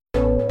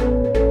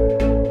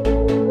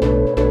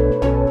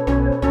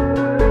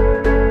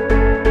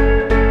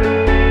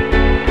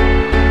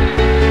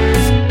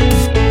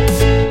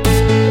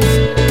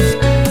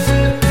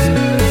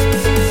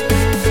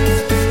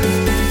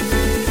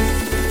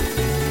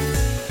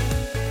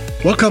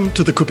Welcome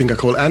to the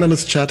KuppingerCole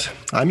Analyst Chat.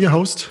 I'm your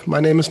host. My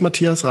name is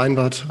Matthias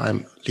Reinwarth.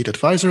 I'm lead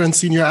advisor and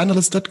senior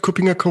analyst at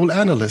KuppingerCole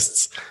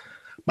Analysts.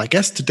 My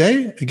guest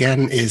today,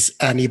 again, is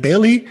Annie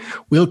Bailey.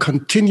 We'll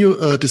continue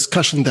a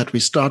discussion that we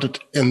started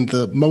in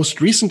the most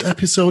recent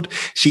episode.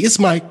 She is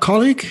my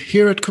colleague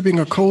here at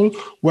KuppingerCole,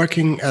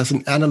 working as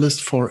an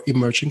analyst for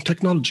emerging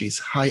technologies.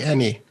 Hi,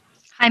 Annie.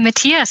 Hi,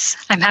 Matthias.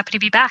 I'm happy to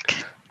be back.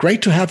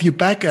 Great to have you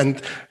back,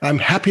 and I'm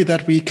happy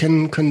that we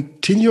can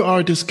continue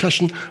our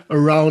discussion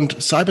around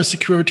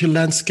cybersecurity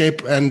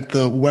landscape and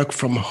the work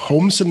from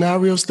home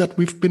scenarios that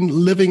we've been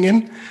living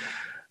in.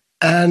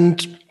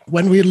 And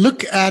when we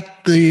look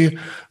at the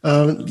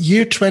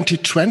year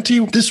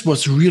 2020, this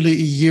was really a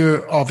year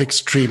of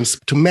extremes.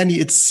 To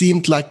many, it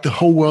seemed like the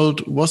whole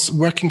world was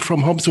working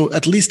from home. So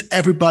at least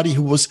everybody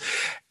who was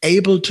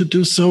able to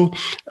do so,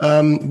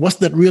 was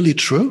that really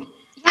true?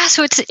 Yeah,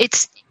 so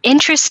it's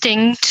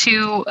interesting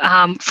to,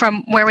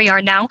 from where we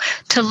are now,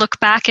 to look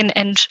back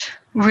and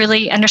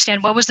really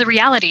understand what was the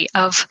reality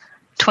of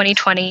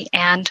 2020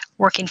 and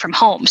working from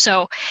home.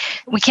 So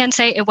we can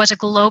say it was a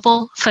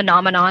global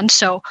phenomenon.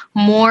 So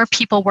more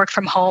people work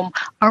from home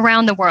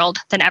around the world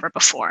than ever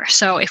before.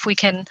 So if we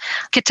can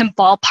get some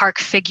ballpark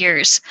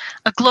figures,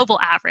 a global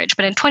average,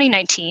 but in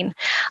 2019,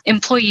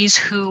 employees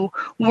who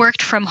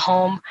worked from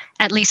home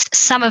at least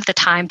some of the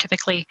time,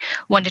 typically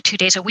 1 to 2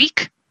 days a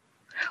week,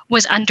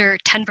 was under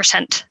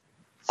 10%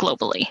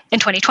 globally. In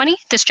 2020,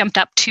 this jumped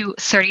up to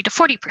 30 to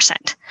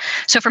 40%.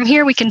 So from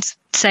here, we can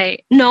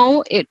say,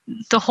 no,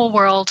 the whole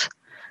world,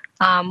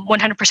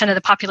 100% of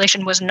the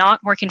population was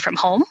not working from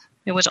home.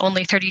 It was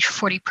only 30 to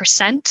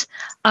 40%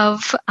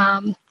 of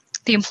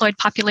the employed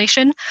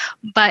population,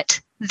 but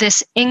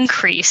this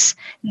increase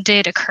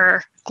did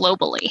occur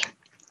globally.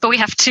 But we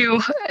have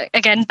to,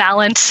 again,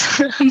 balance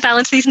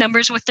these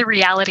numbers with the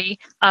reality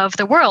of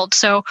the world.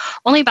 So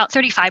only about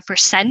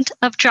 35%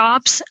 of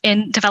jobs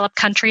in developed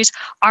countries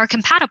are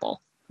compatible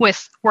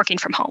with working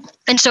from home.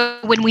 And so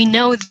when we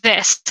know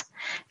this,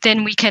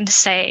 then we can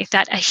say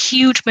that a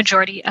huge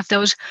majority of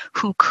those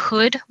who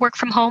could work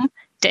from home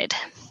did.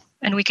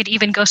 And we could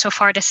even go so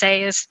far to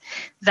say is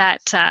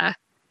that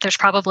there's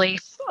probably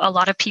a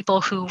lot of people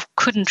who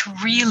couldn't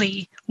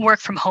really work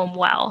from home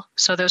well.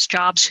 So those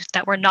jobs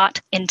that were not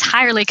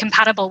entirely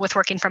compatible with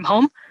working from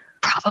home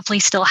probably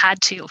still had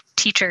to.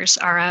 Teachers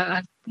are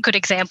a good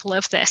example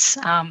of this.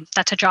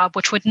 That's a job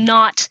which would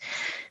not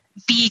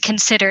be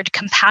considered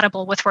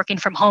compatible with working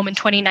from home in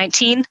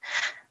 2019.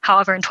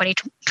 However, in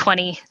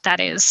 2020,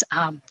 that is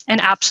an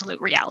absolute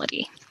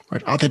reality.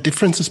 Right. Are there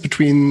differences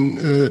between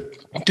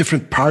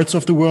different parts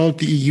of the world,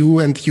 the EU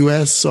and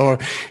US, or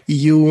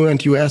EU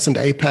and US and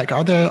APAC?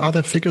 Are there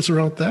other figures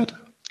around that?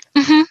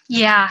 Mm-hmm.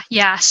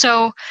 Yeah.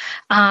 So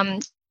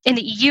in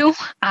the EU,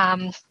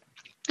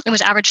 it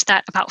was averaged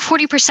that about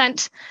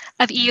 40%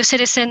 of EU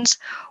citizens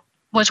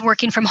was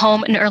working from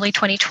home in early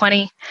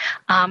 2020.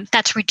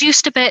 That's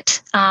reduced a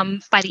bit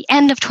by the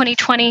end of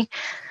 2020.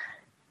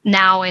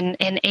 Now in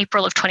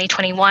April of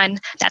 2021,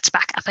 that's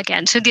back up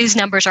again. So these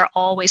numbers are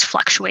always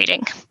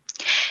fluctuating.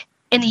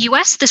 In the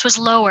US, this was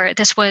lower.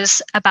 This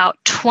was about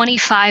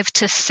 25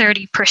 to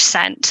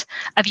 30%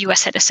 of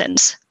US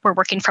citizens were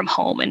working from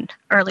home in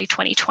early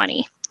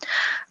 2020.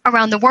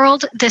 Around the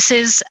world, this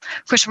is,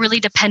 of course, really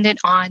dependent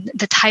on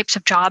the types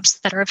of jobs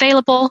that are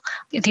available.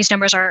 These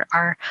numbers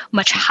are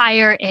much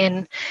higher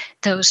in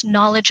those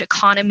knowledge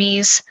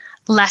economies,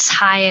 less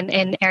high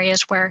in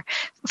areas where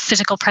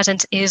physical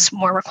presence is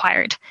more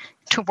required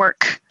to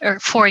work or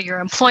for your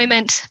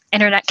employment,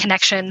 internet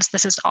connections.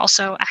 This is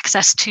also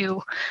access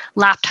to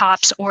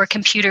laptops or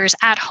computers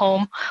at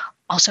home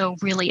also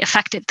really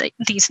affected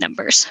these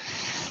numbers.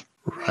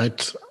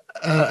 Right.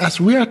 As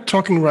we are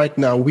talking right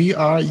now, we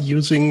are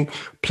using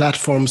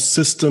platform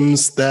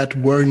systems that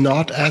were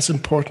not as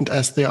important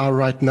as they are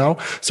right now.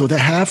 So there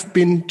have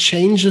been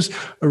changes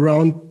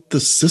around the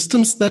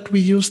systems that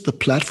we use, the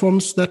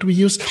platforms that we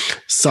use.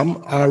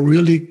 Some are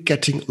really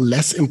getting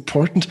less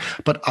important,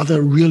 but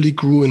other really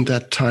grew in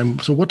that time.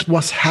 So what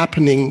was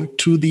happening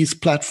to these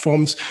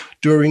platforms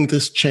during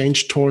this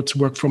change towards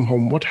work from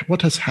home?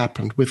 What has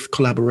happened with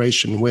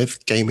collaboration,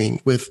 with gaming,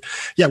 with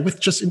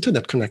just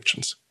internet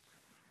connections?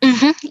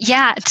 Mm-hmm.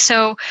 Yeah.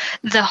 So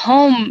the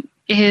home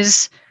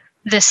is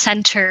the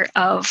center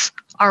of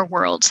our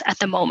worlds at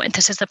the moment.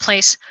 This is the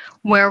place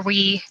where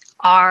we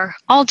are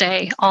all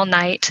day, all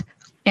night,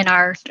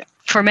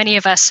 for many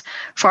of us,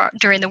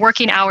 during the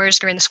working hours,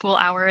 during the school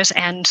hours,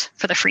 and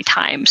for the free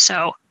time.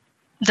 So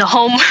the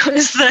home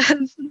is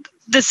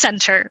the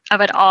center of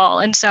it all.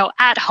 And so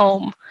at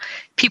home,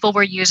 people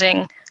were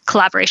using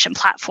collaboration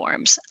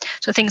platforms.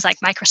 So things like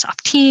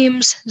Microsoft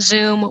Teams,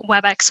 Zoom,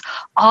 WebEx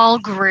all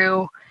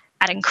grew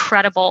at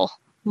incredible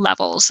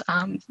levels.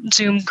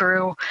 Zoom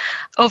grew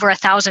over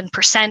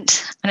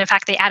 1,000%. And in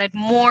fact, they added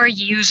more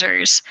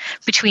users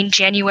between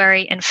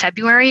January and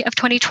February of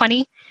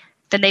 2020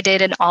 than they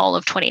did in all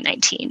of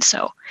 2019.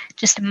 So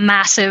just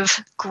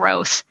massive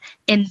growth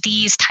in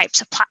these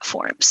types of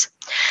platforms.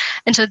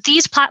 And so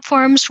these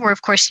platforms were,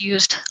 of course,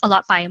 used a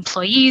lot by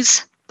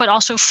employees, but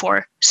also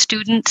for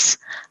students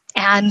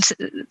And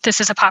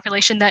this is a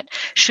population that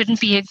shouldn't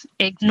be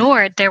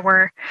ignored. There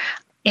were,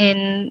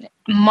 in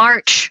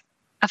March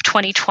of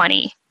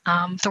 2020,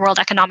 the World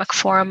Economic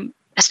Forum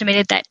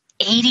estimated that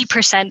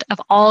 80% of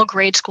all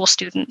grade school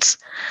students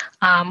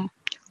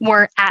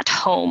were at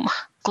home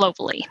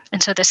globally.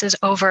 And so this is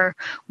over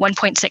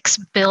 1.6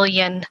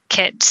 billion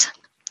kids.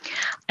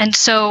 And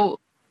so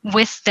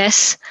with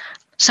this,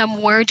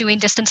 some were doing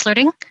distance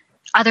learning,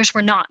 others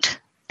were not.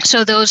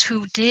 So those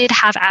who did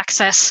have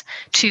access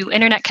to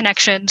internet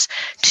connections,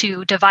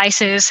 to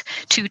devices,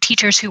 to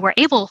teachers who were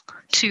able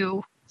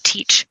to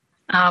teach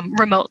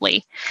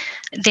remotely,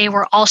 they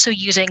were also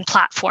using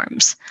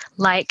platforms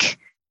like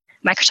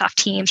Microsoft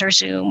Teams or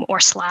Zoom or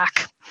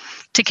Slack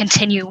to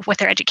continue with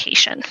their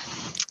education.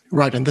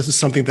 Right, and this is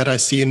something that I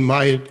see in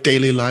my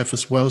daily life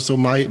as well. So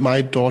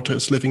my daughter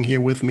is living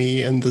here with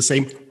me in the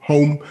same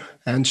home,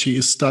 and she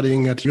is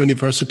studying at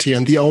university.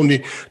 And the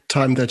only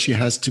time that she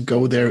has to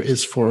go there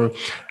is for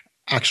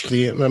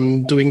actually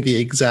doing the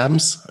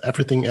exams.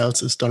 Everything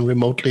else is done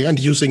remotely and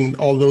using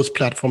all those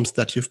platforms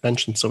that you've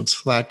mentioned. So it's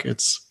Slack,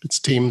 it's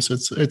Teams,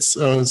 it's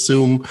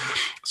Zoom.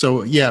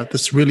 So yeah,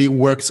 this really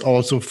works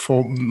also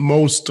for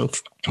most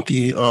of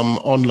the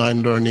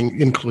online learning,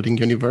 including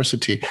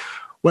university.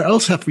 Where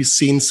else have we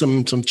seen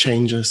some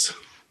changes?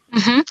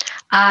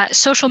 Mm-hmm.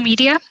 Social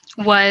media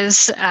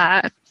was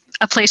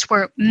a place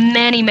where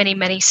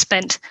many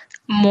spent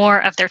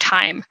more of their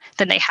time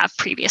than they have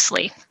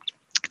previously.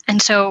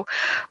 And so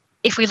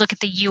if we look at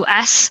the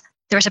US,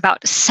 there was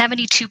about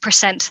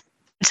 72%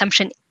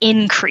 consumption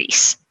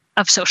increase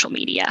of social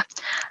media.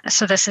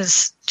 So this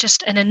is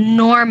just an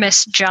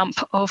enormous jump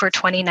over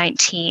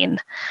 2019.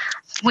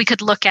 We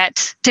could look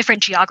at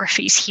different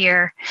geographies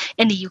here.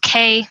 In the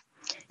UK,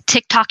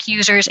 TikTok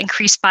users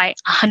increased by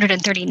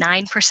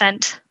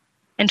 139%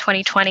 in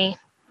 2020.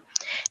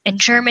 In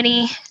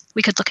Germany,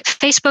 we could look at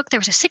Facebook. There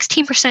was a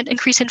 16%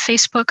 increase in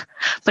Facebook,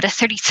 but a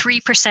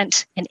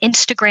 33% in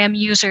Instagram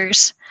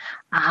users.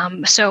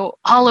 So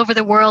all over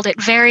the world,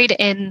 it varied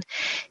in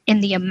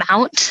the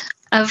amount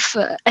of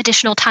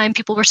additional time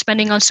people were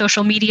spending on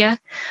social media,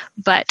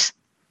 but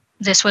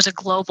this was a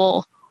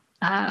global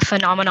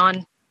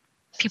phenomenon.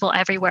 People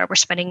everywhere were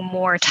spending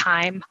more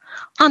time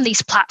on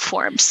these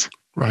platforms.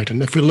 Right.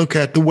 And if we look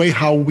at the way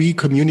how we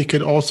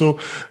communicate also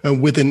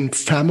within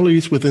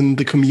families, within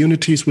the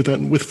communities,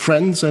 with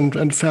friends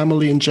and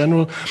family in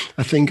general,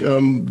 I think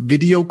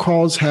video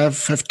calls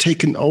have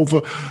taken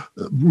over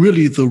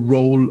really the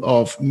role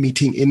of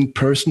meeting in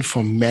person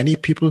for many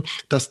people.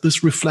 Does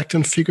this reflect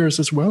in figures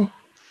as well?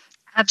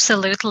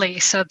 Absolutely.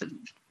 So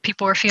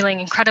people were feeling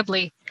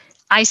incredibly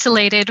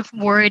isolated,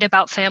 worried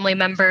about family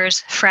members,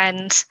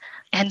 friends.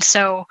 And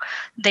so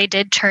they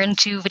did turn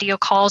to video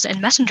calls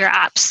and messenger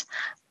apps.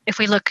 If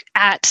we look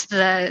at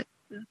the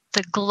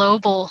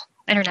global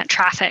internet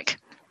traffic,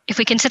 if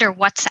we consider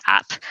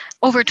WhatsApp,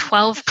 over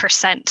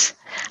 12%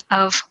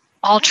 of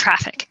all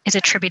traffic is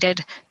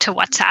attributed to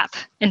WhatsApp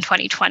in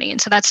 2020. And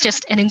so that's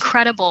just an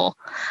incredible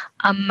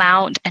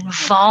amount and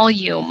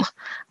volume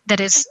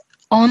that is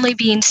only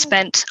being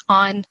spent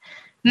on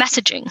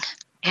messaging.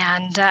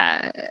 And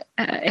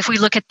if we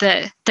look at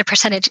the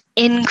percentage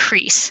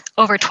increase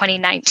over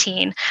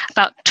 2019,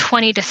 about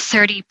 20 to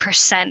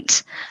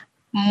 30%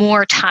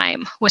 more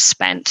time was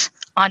spent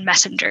on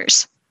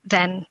messengers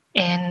than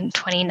in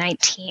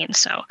 2019.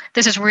 So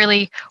this is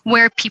really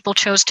where people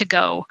chose to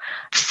go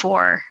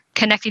for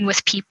connecting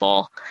with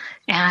people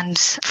and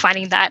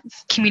finding that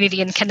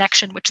community and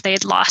connection which they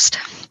had lost.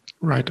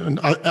 Right. And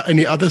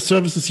any other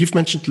services you've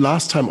mentioned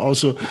last time?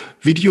 Also,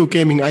 video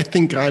gaming. I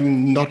think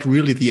I'm not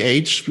really the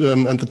age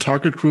and the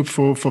target group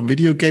for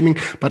video gaming,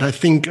 but I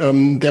think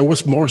there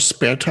was more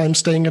spare time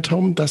staying at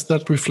home. Does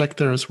that reflect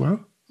there as well?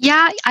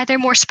 Yeah, either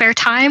more spare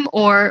time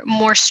or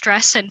more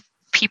stress, and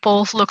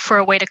people look for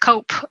a way to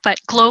cope. But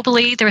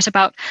globally, there was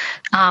about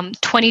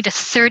 20 to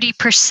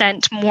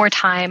 30% more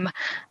time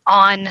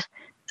on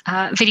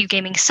video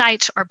gaming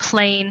sites or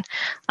playing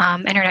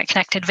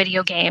internet-connected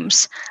video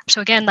games. So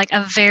again, like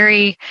a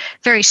very,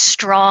 very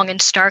strong and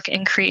stark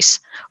increase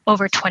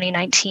over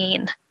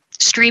 2019.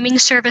 Streaming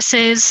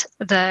services,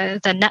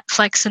 the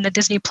Netflix and the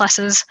Disney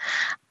Pluses,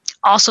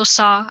 also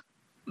saw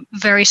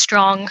very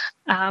strong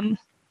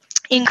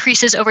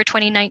increases over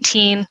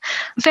 2019,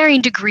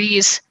 varying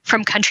degrees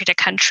from country to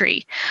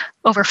country.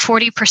 Over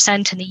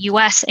 40% in the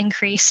US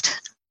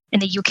increased.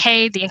 In the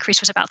UK, the increase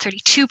was about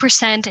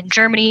 32%. In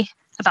Germany,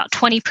 about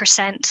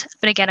 20%.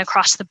 But again,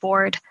 across the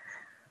board,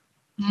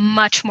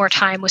 much more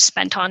time was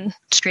spent on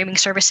streaming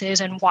services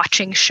and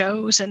watching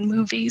shows and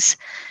movies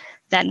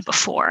than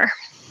before.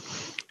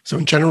 So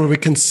in general, we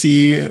can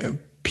see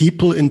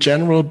people in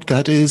general,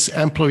 that is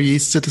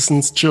employees,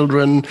 citizens,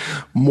 children,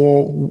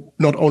 more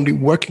not only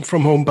working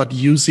from home, but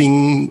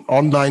using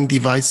online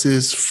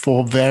devices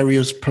for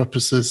various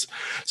purposes.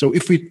 So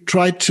if we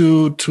try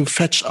to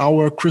fetch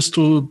our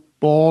crystal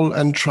ball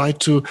and try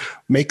to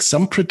make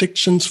some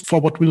predictions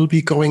for what will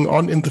be going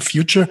on in the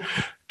future,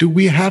 Do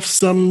we have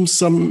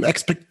some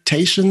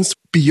expectations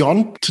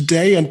beyond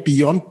today and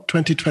beyond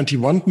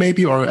 2021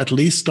 maybe, or at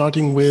least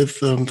starting with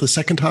the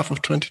second half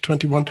of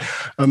 2021?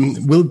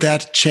 Will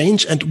that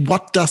change? And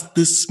what does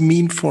this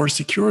mean for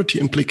security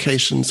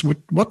implications?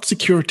 What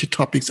security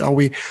topics are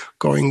we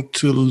going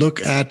to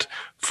look at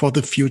for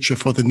the future,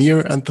 for the near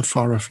and the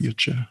far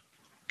future?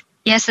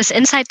 Yes, this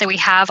insight that we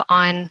have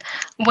on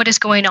what is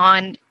going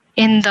on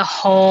in the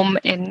home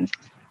in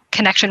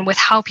connection with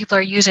how people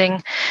are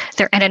using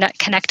their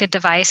internet-connected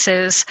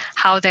devices,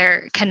 how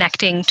they're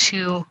connecting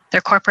to their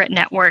corporate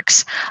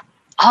networks.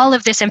 All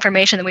of this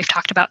information that we've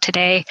talked about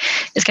today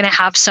is going to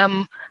have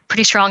some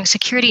pretty strong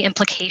security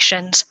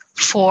implications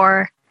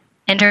for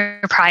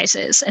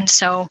enterprises. And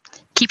so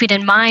keeping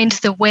in mind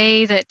the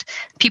way that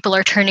people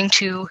are turning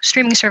to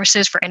streaming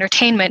services for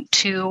entertainment,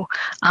 to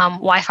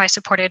Wi-Fi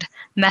supported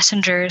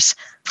messengers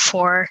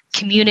for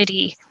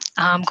community,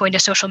 going to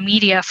social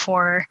media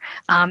for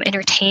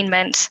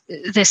entertainment,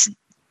 this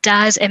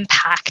does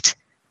impact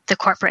the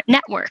corporate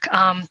network.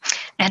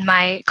 And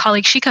my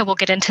colleague Shika will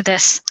get into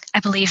this, I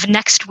believe,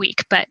 next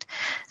week. But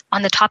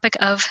on the topic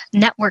of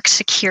network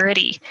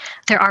security,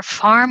 there are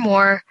far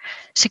more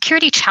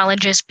security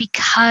challenges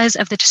because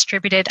of the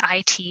distributed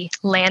IT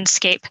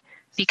landscape,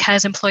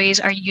 because employees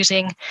are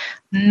using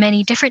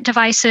many different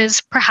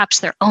devices, perhaps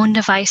their own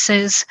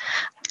devices,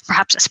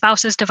 perhaps a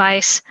spouse's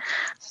device,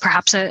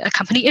 perhaps a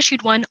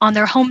company-issued one on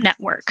their home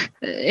network.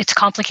 It's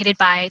complicated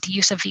by the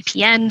use of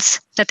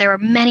VPNs, that there are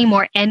many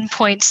more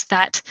endpoints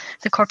that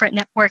the corporate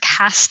network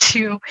has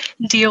to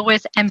deal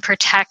with and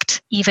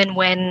protect, even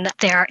when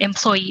they're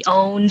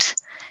employee-owned.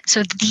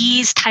 So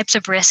these types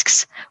of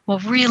risks will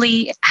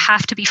really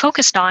have to be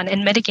focused on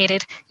and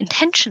mitigated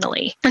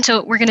intentionally. And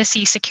so we're going to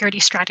see security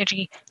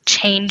strategy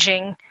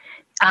changing,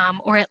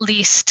 or at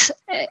least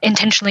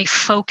intentionally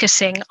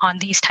focusing on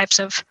these types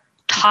of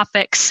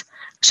topics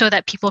so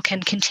that people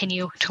can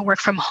continue to work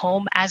from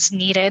home as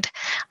needed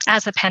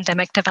as the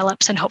pandemic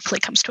develops and hopefully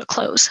comes to a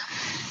close.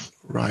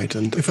 Right.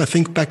 And if I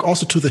think back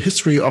also to the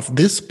history of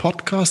this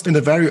podcast, in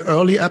a very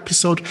early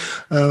episode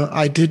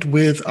I did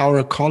with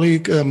our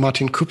colleague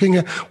Martin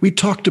Kuppinger, we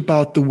talked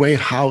about the way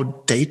how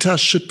data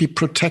should be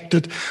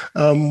protected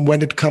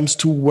when it comes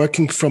to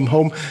working from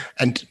home.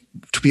 And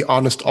to be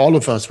honest, all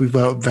of us, we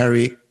were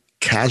very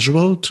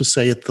casual, to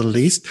say it the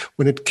least,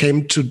 when it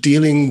came to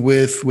dealing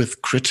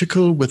with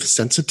critical, with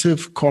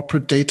sensitive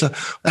corporate data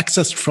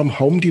accessed from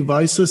home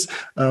devices.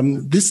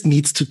 This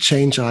needs to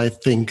change, I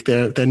think.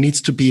 There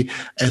needs to be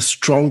a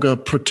stronger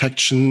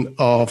protection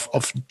of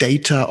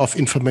data, of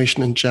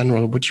information in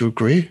general. Would you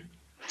agree?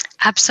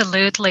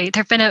 Absolutely.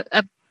 There's been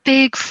a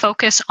big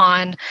focus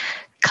on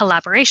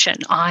collaboration,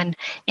 on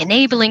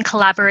enabling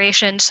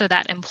collaboration so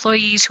that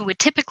employees who would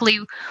typically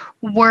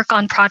work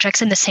on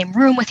projects in the same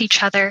room with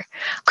each other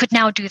could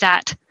now do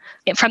that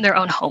from their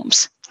own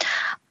homes.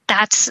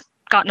 That's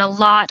gotten a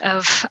lot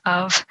of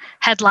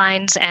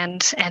headlines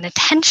and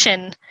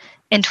attention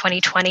in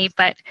 2020,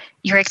 but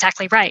you're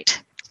exactly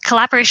right.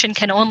 Collaboration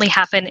can only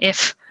happen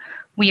if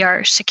we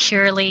are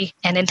securely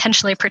and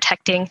intentionally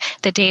protecting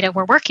the data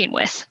we're working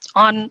with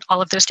on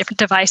all of those different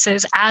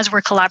devices as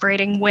we're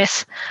collaborating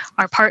with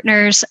our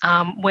partners,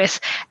 with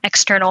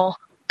external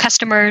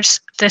customers.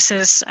 This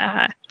is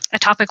a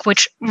topic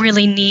which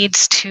really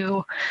needs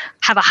to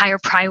have a higher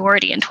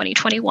priority in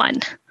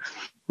 2021.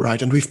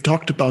 Right. And we've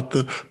talked about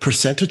the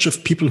percentage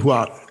of people who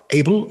are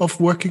able of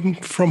working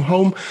from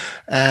home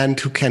and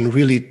who can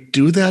really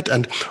do that.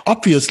 And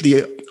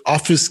obviously,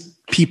 office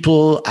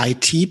people,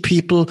 IT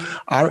people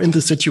are in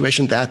the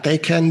situation that they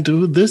can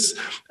do this.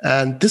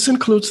 And this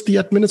includes the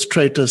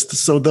administrators.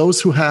 So those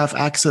who have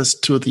access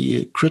to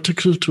the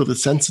critical, to the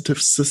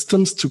sensitive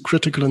systems, to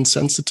critical and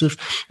sensitive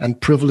and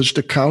privileged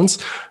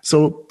accounts.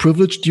 So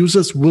privileged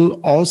users will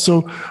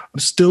also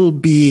still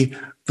be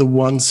the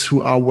ones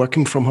who are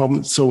working from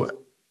home. So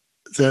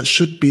there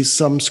should be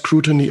some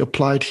scrutiny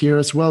applied here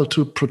as well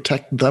to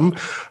protect them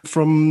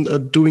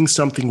from doing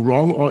something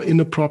wrong or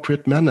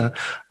inappropriate manner.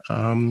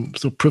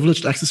 So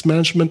privileged access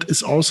management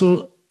is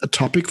also a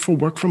topic for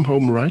work from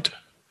home, right?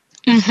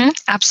 Mm-hmm,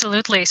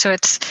 absolutely. So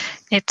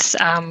it's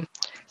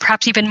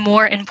perhaps even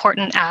more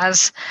important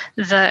as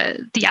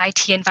the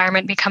IT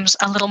environment becomes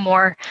a little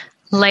more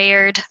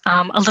layered,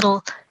 a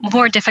little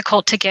more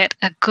difficult to get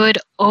a good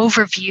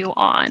overview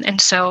on. And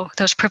so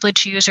those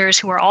privileged users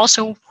who are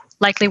also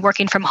likely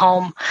working from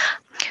home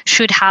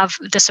should have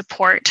the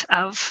support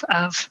of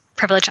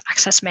privileged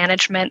access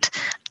management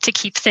to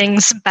keep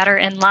things better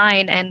in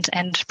line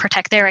and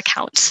protect their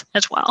accounts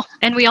as well.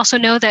 And we also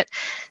know that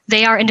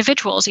they are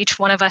individuals. Each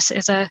one of us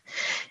is a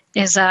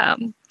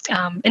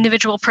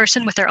individual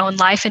person with their own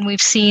life, and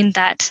we've seen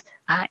that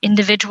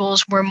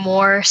individuals were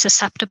more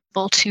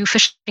susceptible to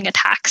phishing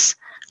attacks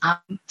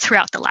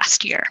throughout the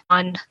last year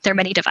on their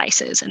many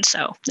devices. And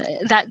so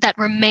that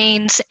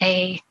remains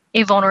a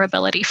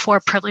vulnerability for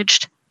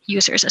privileged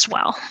users as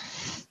well.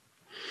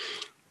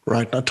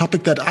 Right. A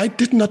topic that I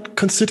did not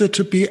consider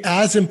to be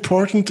as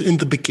important in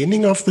the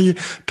beginning of the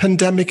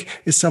pandemic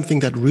is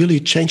something that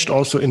really changed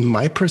also in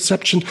my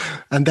perception.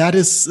 And that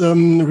is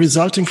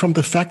resulting from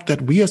the fact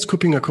that we as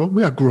KuppingerCole,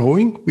 we are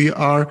growing. We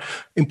are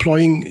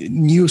employing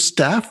new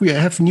staff. We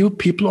have new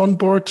people on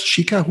board.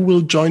 Shika, who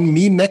will join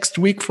me next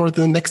week for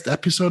the next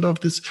episode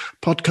of this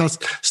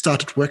podcast,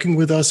 started working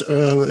with us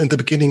in the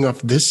beginning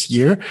of this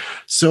year.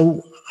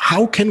 So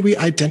how can we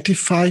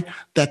identify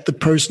that the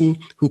person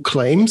who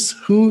claims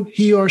who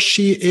he or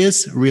she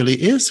is really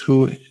is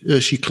who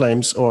she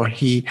claims or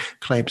he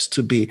claims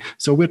to be?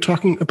 So we're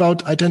talking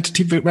about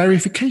identity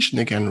verification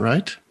again,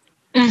 right?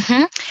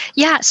 Mm-hmm.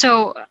 Yeah,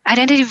 so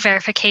identity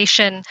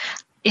verification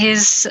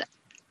is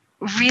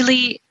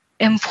really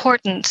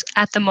important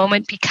at the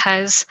moment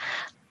because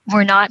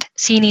we're not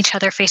seeing each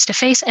other face to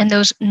face, and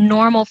those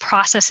normal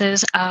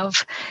processes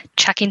of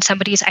checking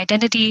somebody's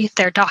identity,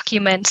 their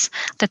documents,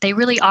 that they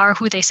really are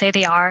who they say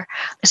they are,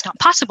 is not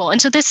possible. And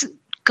so this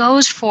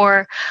goes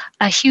for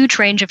a huge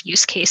range of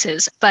use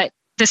cases. But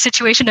the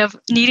situation of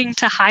needing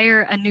to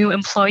hire a new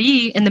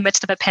employee in the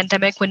midst of a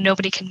pandemic when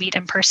nobody can meet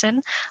in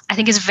person, I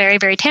think is very,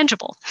 very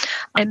tangible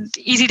and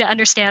easy to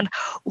understand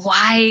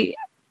why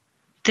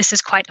this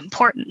is quite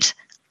important.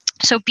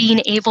 So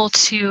being able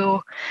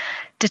to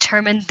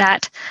determine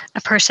that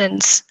a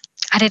person's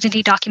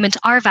identity documents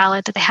are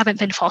valid, that they haven't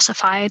been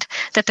falsified,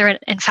 that they're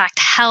in fact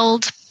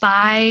held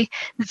by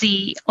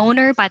the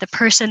owner, by the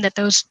person that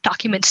those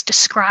documents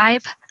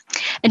describe,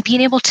 and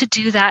being able to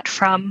do that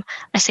from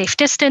a safe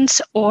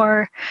distance,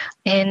 or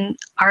in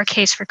our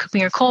case for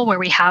KuppingerCole, where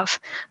we have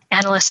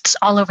analysts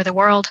all over the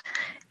world,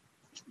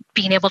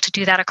 being able to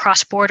do that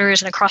across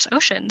borders and across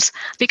oceans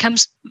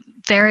becomes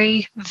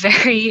very,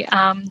 very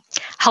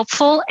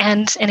helpful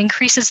and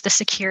increases the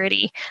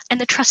security and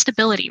the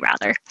trustability,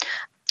 rather,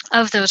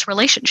 of those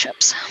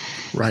relationships.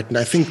 Right. And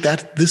I think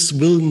that this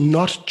will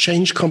not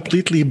change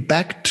completely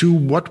back to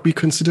what we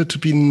consider to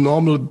be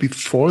normal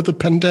before the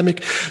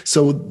pandemic.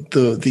 So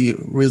the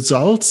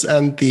results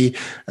and the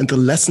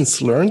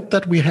lessons learned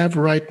that we have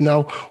right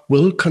now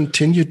will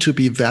continue to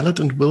be valid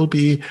and will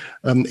be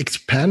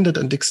expanded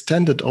and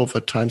extended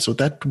over time. So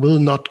that will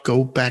not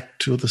go back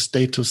to the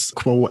status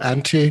quo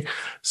ante.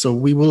 So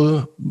we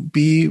will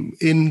be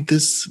in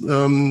this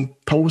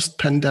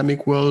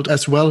post-pandemic world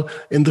as well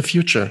in the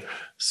future.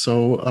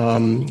 So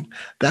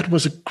that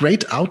was a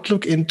great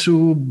outlook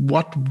into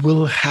what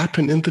will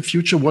happen in the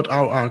future, what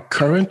are our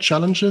current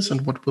challenges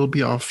and what will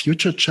be our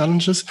future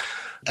challenges.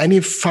 Any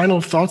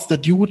final thoughts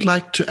that you would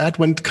like to add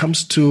when it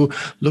comes to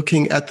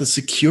looking at the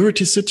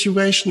security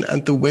situation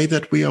and the way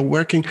that we are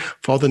working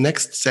for the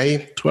next,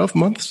 say, 12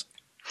 months?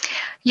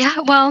 Yeah,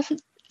 well,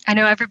 I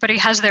know everybody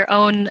has their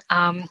own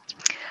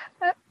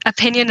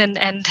opinion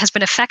and has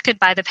been affected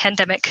by the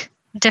pandemic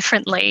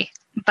differently,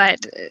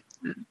 but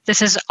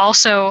this is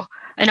also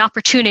an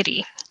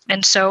opportunity.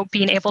 And so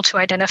being able to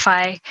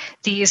identify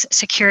these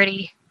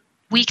security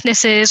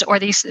weaknesses or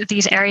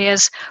these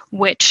areas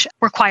which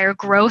require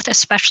growth,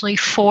 especially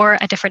for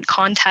a different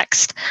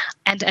context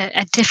and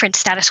a different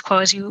status quo,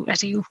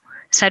 as you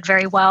said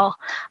very well,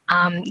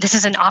 this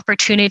is an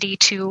opportunity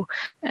to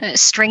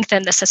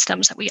strengthen the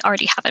systems that we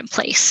already have in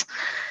place.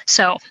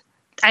 So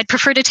I'd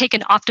prefer to take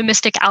an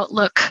optimistic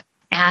outlook,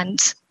 and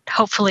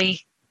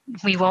hopefully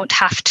we won't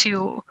have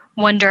to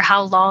wonder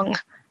how long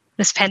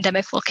this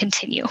pandemic will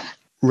continue.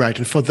 Right.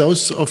 And for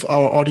those of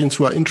our audience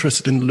who are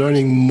interested in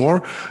learning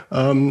more,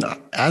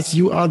 as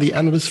you are the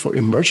analyst for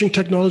emerging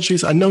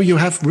technologies, I know you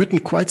have written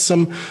quite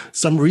some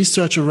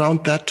research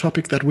around that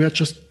topic that we are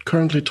just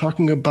currently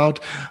talking about.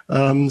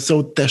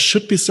 So there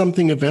should be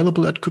something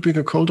available at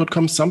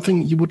KuppingerCole.com,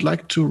 something you would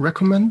like to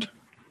recommend?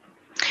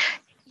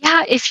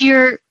 Yeah, if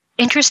you're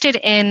interested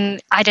in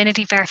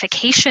identity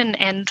verification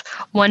and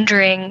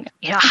wondering,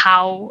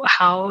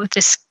 how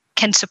this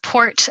can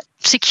support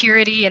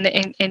security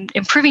and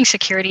improving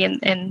security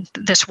in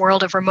this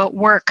world of remote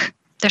work,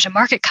 there's a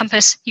market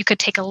compass you could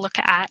take a look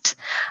at.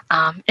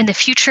 In the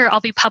future,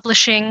 I'll be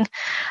publishing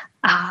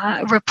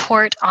a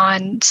report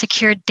on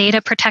secure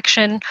data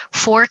protection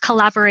for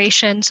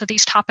collaboration. So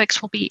these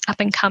topics will be up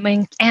and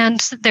coming. And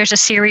there's a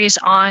series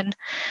on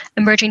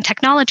emerging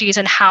technologies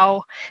and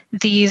how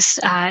these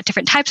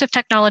different types of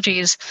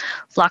technologies,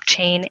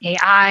 blockchain,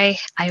 AI,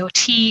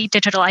 IoT,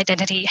 digital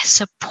identity,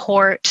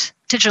 support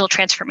digital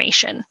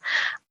transformation.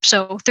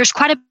 So there's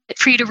quite a bit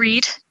for you to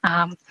read.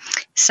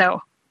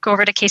 So go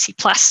over to KC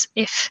Plus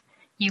if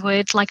you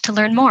would like to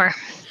learn more.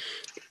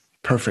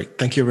 Perfect.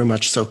 Thank you very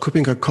much. So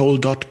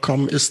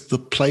KuppingerCole.com is the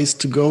place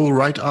to go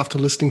right after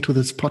listening to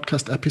this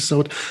podcast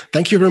episode.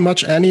 Thank you very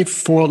much, Annie,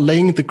 for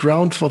laying the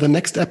ground for the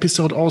next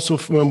episode, also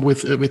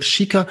with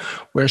Shika,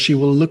 where she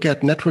will look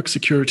at network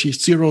security,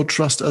 zero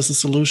trust as a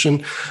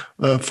solution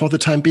for the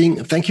time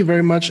being. Thank you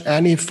very much,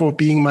 Annie, for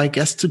being my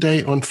guest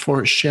today and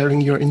for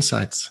sharing your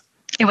insights.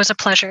 It was a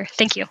pleasure.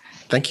 Thank you.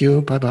 Thank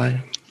you.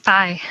 Bye-bye.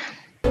 Bye.